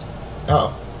 paralyzed.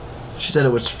 Oh. She said it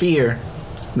was fear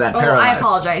that Oh, paralyzed. I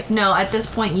apologize. No, at this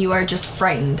point you are just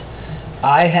frightened.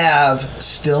 I have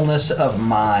stillness of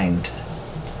mind.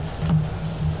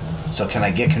 So can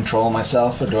I get control of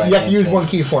myself, or do I? You have to use maintain- one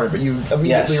key point, but you immediately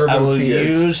Yes, remove I will fear.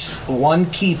 use one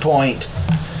key point.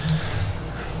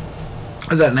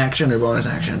 Is that an action or bonus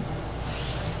action?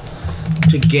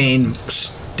 To gain I believe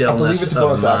stillness it's a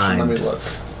bonus of action. mind. Let me look.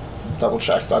 Double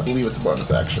check, but I believe it's a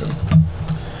bonus action.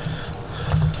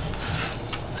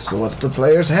 So what's the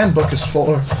player's handbook is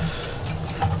for?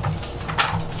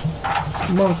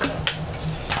 Monk.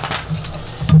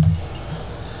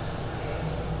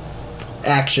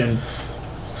 Action.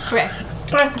 Okay.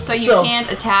 So you So-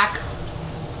 can't attack.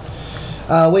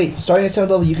 Wait, starting at 7th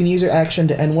level, you can use your action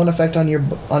to end one effect on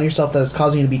yourself that is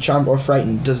causing you to be charmed or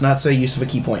frightened. Does not say use of a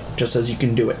key point, just says you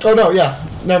can do it. Oh no, yeah.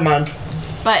 Never mind.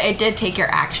 But it did take your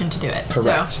action to do it.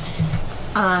 Correct.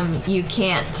 So, you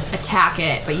can't attack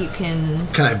it, but you can.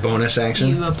 Can I bonus action?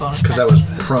 You a bonus Because I was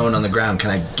action. prone on the ground. Can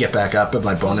I get back up with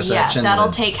my bonus action? Yeah, that'll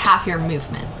and then- take half your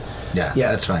movement. Yeah,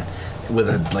 Yeah. that's fine. With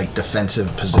a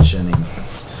defensive positioning,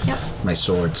 Yep. my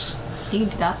swords. You can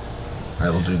do that. I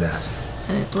will do that.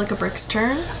 And it's Lickabrick's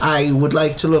turn. I would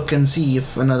like to look and see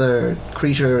if another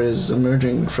creature is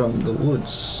emerging from the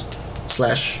woods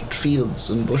 / fields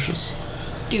and bushes.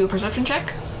 Do a perception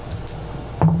check.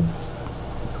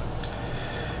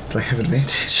 Do I have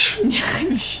advantage?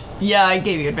 Yeah, I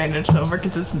gave you advantage, so for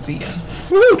consistency, yes.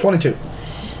 Woo! 22.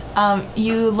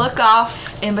 You look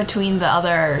off in between the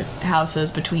other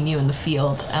houses between you and the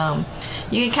field.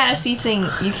 You can kind of see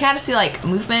You kind of see like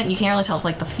movement. You can't really tell if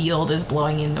like the field is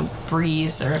blowing in the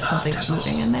breeze or if something's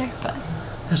moving in there. But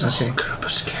There's a Okay. whole group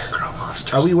of scarecrow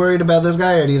monsters. Are we worried about this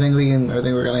guy, or do you think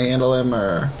we're gonna handle him,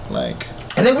 or like?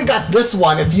 I think we got this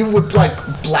one. If you would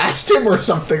blast him or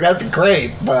something, that'd be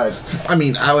great. But I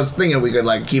mean, I was thinking we could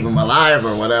keep him alive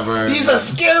or whatever. he's a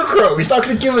scarecrow. He's not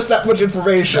going to give us that much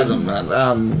information. Doesn't matter.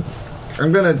 I'm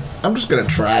just gonna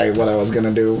try what I was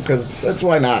gonna do because that's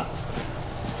why not.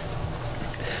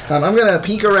 I'm gonna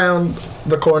peek around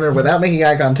the corner without making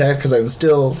eye contact because I'm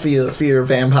still fear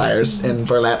vampires and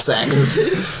burlap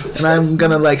sacks, and I'm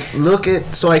gonna look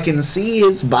at so I can see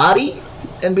his body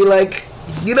and be like,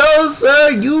 you know,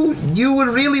 sir, you would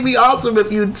really be awesome if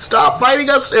you'd stop fighting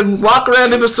us and walk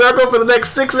around in a circle for the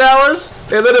next 6 hours,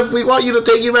 and then if we want you to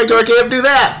take you back to our camp, do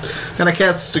that. Can I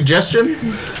cast suggestion?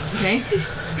 Okay.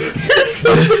 It's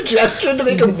a suggestion to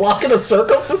make him walk in a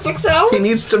circle for 6 hours? He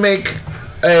needs to make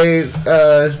a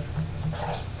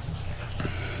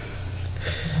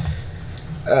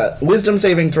wisdom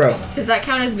saving throw. Does that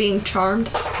count as being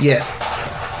charmed? Yes.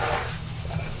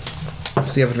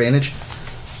 Does he have advantage?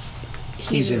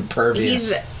 He's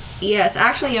impervious. Yes,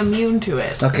 actually immune to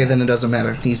it. Okay, then it doesn't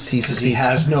matter. He Because he succeeds.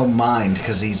 has no mind,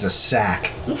 because he's a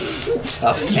sack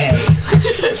of hay.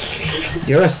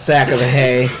 You're a sack of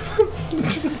hay.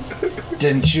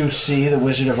 Didn't you see The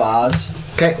Wizard of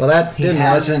Oz? Okay, well that He didn't work.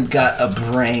 hasn't got a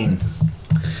brain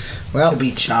Well, to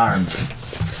be charmed.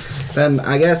 then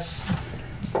I guess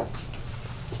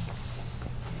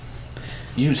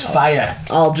Use fire.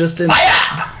 I'll just...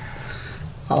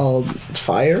 I'll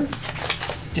fire?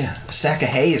 Yeah, a sack of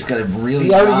hay is going to really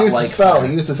He already not used like his spell. fire.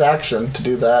 He used his action to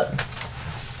do that.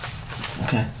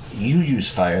 Okay, you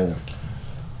use fire then.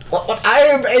 Well,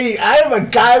 I am a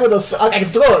guy with a. I can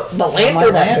throw the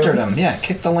lantern at lantern him. him. Yeah,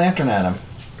 kick the lantern at him.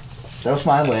 That was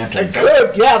my I lantern.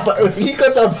 could, yeah, but if he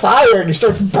gets on fire and he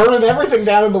starts burning everything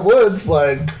down in the woods,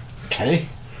 like. Okay.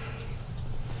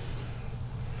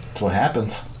 That's what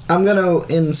happens. I'm gonna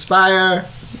inspire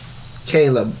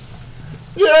Caleb.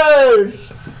 Yay!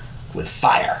 With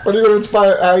fire. What are you gonna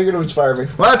inspire? How are you gonna inspire me?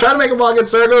 Well, try to make them walk in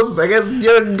circles. I guess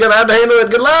you're gonna have to handle it.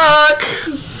 Good luck!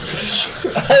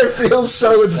 I feel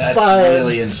so That's inspired.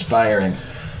 really inspiring.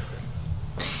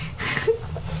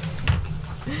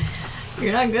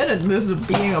 You're not good at this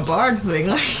being a bard thing,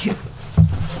 are you?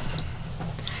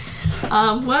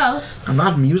 Well, I'm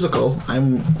not musical.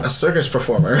 I'm a circus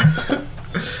performer.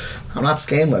 I'm not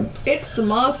Scanlan. it's the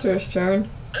monster's turn.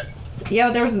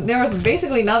 Yeah, but there was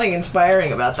basically nothing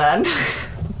inspiring about that.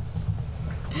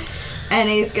 And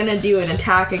he's gonna do an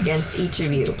attack against each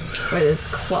of you with his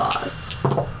claws.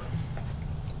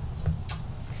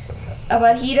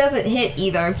 But he doesn't hit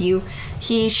either of you.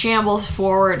 He shambles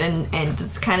forward and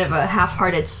it's kind of a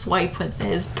half-hearted swipe with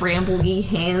his brambly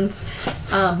hands,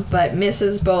 but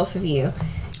misses both of you.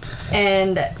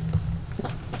 And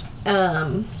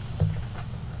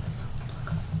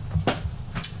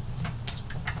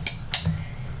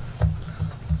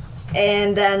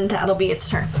then that'll be its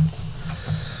turn.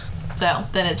 So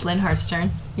then it's Linhardt's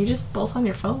turn. You just both on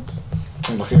your phones.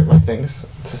 I'm looking at my things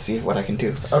to see what I can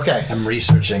do. Okay. I'm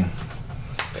researching.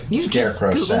 You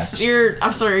Scarecrow just sex.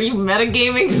 I'm sorry, are you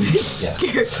metagaming with Yes.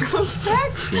 Scarecrow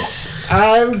sex? Yes.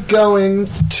 I'm going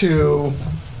to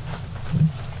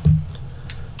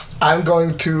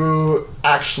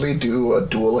actually do a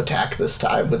dual attack this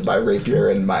time with my rapier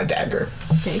and my dagger.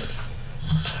 Okay.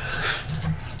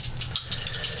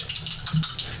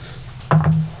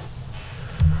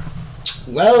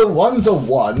 Well, one's a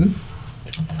 1.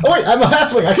 Oh wait, I'm a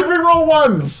halfling. I can reroll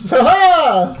ones.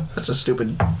 Ha! That's a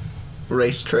stupid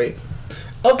race trait.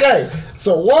 Okay,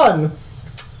 so 1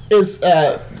 is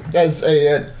as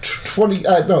a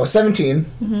 17,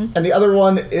 and the other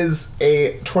one is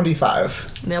a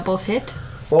 25. They'll both hit.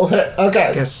 Well, okay.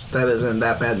 I guess that isn't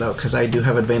that bad though, because I do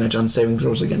have advantage on saving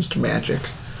throws against magic.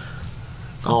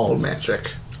 All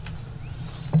magic.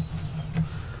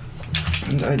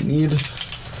 And I need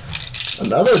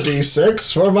another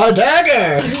d6 for my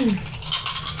dagger.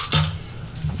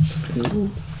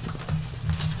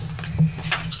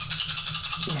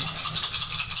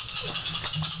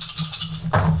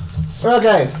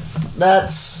 Okay,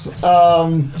 that's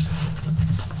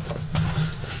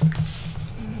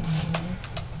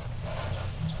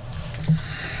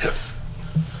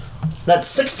that's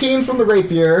 16 from the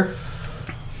rapier.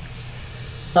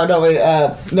 No, wait,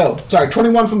 no, sorry,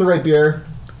 21 from the rapier,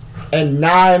 and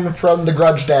 9 from the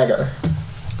grudge dagger.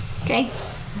 Okay.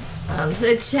 So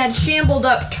it had shambled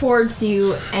up towards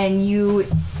you, and you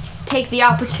take the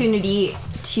opportunity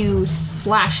to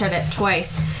slash at it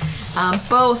twice.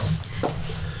 Both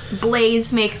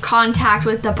blades make contact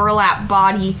with the burlap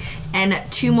body, and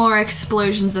 2 more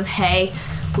explosions of hay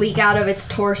leak out of its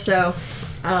torso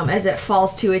as it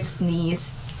falls to its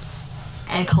knees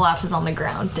and collapses on the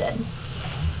ground dead.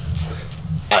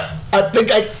 I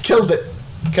think I killed it.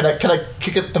 Can I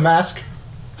kick it the mask?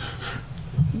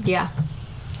 Yeah.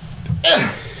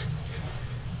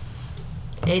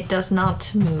 It does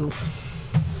not move.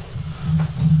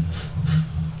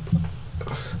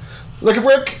 Look at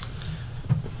Rick.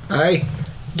 Hi. Is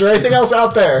there anything else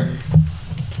out there?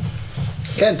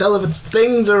 Can't tell if it's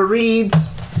things or reeds.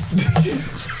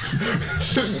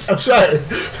 I'm sorry.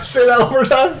 Say that one more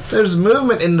time. There's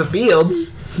movement in the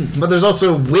fields, but there's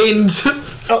also wind.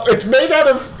 Oh, it's made out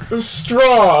of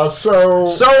straw, so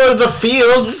So are the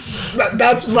fields.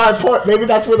 that's my point. Maybe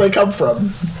that's where they come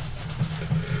from.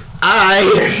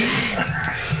 I'm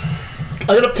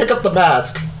gonna pick up the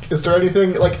mask. Is there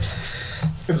anything like?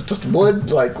 Is it just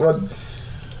wood? Like what?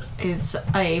 Is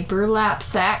a burlap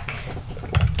sack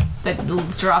that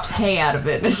drops hay out of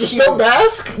it. There's no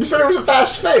mask. You said it was a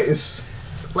fast face.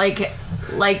 Like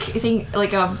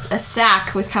like a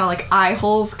sack with kind of like eye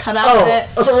holes cut out of it.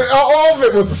 So all of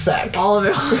it was a sack. All of it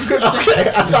was a sack. Okay,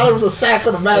 I thought it was a sack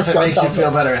with a mask If it on makes top you of feel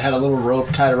it. better, it had a little rope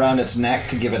tied around its neck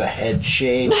to give it a head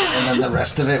shape, and then the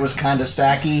rest of it was kind of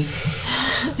sacky,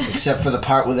 except for the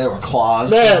part where there were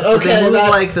claws. Man, But they okay, move that,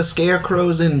 like the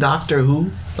scarecrows in Doctor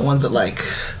Who. The ones that like...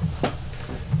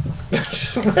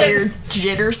 They're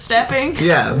jitter stepping.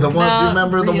 Yeah, the one. Not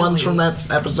Remember the ones really. from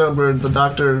that episode where the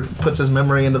Doctor puts his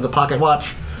memory into the pocket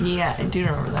watch? Yeah, I do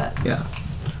remember that. Yeah.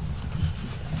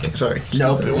 Okay, sorry.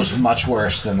 Nope, it was much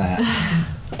worse than that.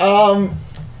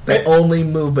 They only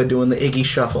move by doing the Iggy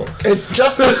shuffle. it's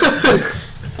just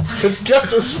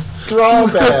a straw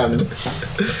man.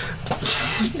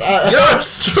 You're a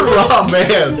straw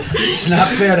man. It's not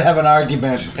fair to have an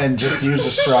argument and just use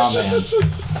a straw man.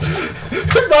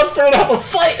 It's not fair to have a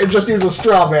fight and just use a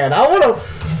straw man. I want to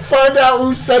find out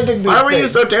who's sending these Why were you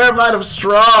things. so terrified of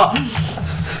straw?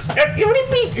 What do you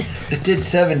mean? It did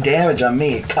 7 damage on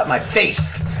me. It cut my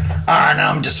face. Ah, now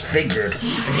I'm disfigured.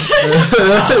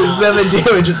 7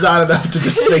 damage is not enough to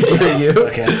disfigure you.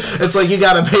 Okay. It's like you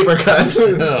got a paper cut.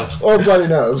 Or bloody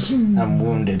nose. I'm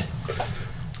wounded.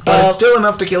 But it's still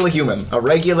enough to kill a human. A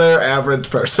regular, average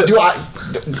person. Do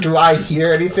I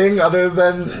hear anything other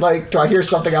than, like, do I hear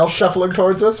something else shuffling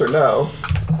towards us, or no?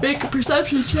 Make a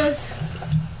perception check.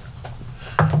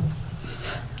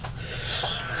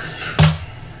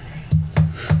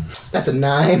 That's a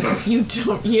 9. You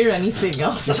don't hear anything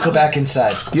else. Let's go back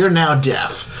inside. You're now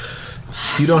deaf.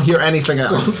 You don't hear anything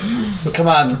else. Come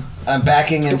on. I'm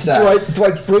backing Do inside.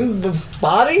 I bring the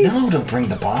body? No, don't bring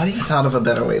the body. Thought of a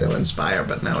better way to inspire,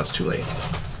 but now it's too late.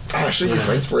 Actually,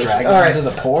 for inspiration. Drag All him right. into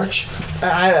the porch.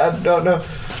 I don't know.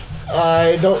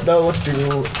 I don't know what to do.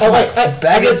 Oh wait,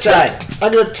 Back inside.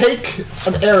 I'm gonna take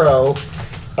an arrow.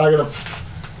 I'm gonna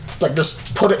like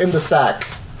just put it in the sack.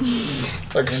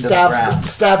 Like Into the ground.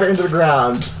 stab it into the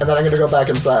ground, and then I'm gonna go back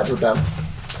inside with them.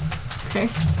 Okay.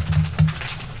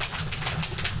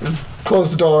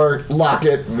 Close the door, lock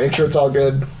it, make sure it's all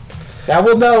good. Now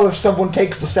we'll know if someone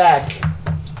takes the sack.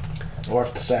 Or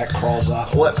if the sack crawls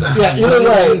off. What? Yeah, either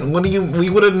way. What do you? We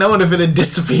would have known if it had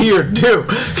disappeared too,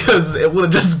 because it would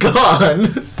have just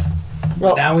gone.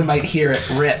 Well, Now we might hear it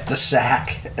rip the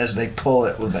sack as they pull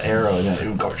it with the arrow, and then it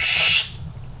would go shh.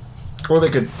 Or they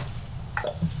could.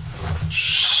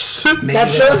 Maybe that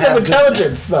they shows don't some have good-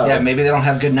 intelligence, though. Yeah, maybe they don't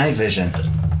have good night vision.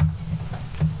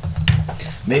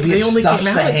 Maybe They it only stuffs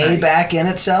came the out at hay night. back in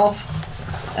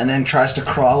itself and then tries to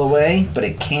crawl away, but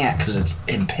it can't because it's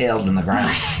impaled in the ground.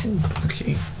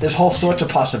 Okay. There's all sorts of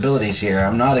possibilities here.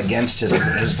 I'm not against his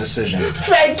decision.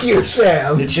 Thank you,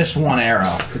 Sam. It's just one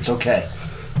arrow. It's okay.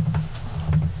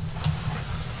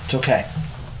 It's okay.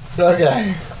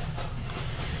 Okay.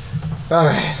 All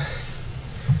right.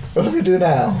 What do we do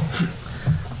now?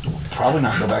 Probably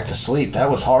not go back to sleep. That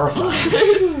was horrifying.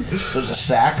 There was a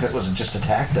sack that was just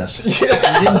attacked us.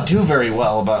 We didn't do very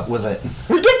well with it.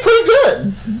 We did pretty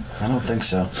good. I don't think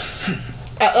so.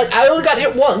 I only got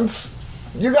hit once.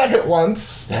 You got hit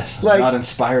once. Yes, I'm Like, not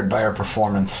inspired by our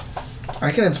performance.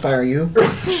 I can inspire you.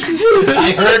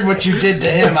 I heard what you did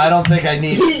to him. I don't think I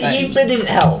need he didn't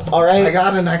help. All right. I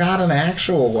got an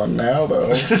actual one now though.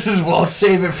 This is well.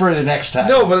 Save it for the next time.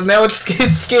 No, but now it's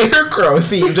scarecrow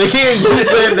themed. I can't use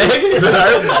that next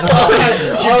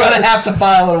time. You're gonna have to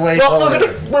file it away. Well, somewhere.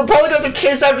 we're probably going to have to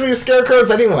chase after these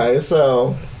scarecrows anyway,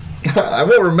 so. I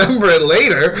won't remember it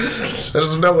later. I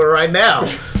just know it right now.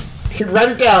 Write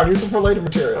it down. Use it for later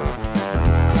material.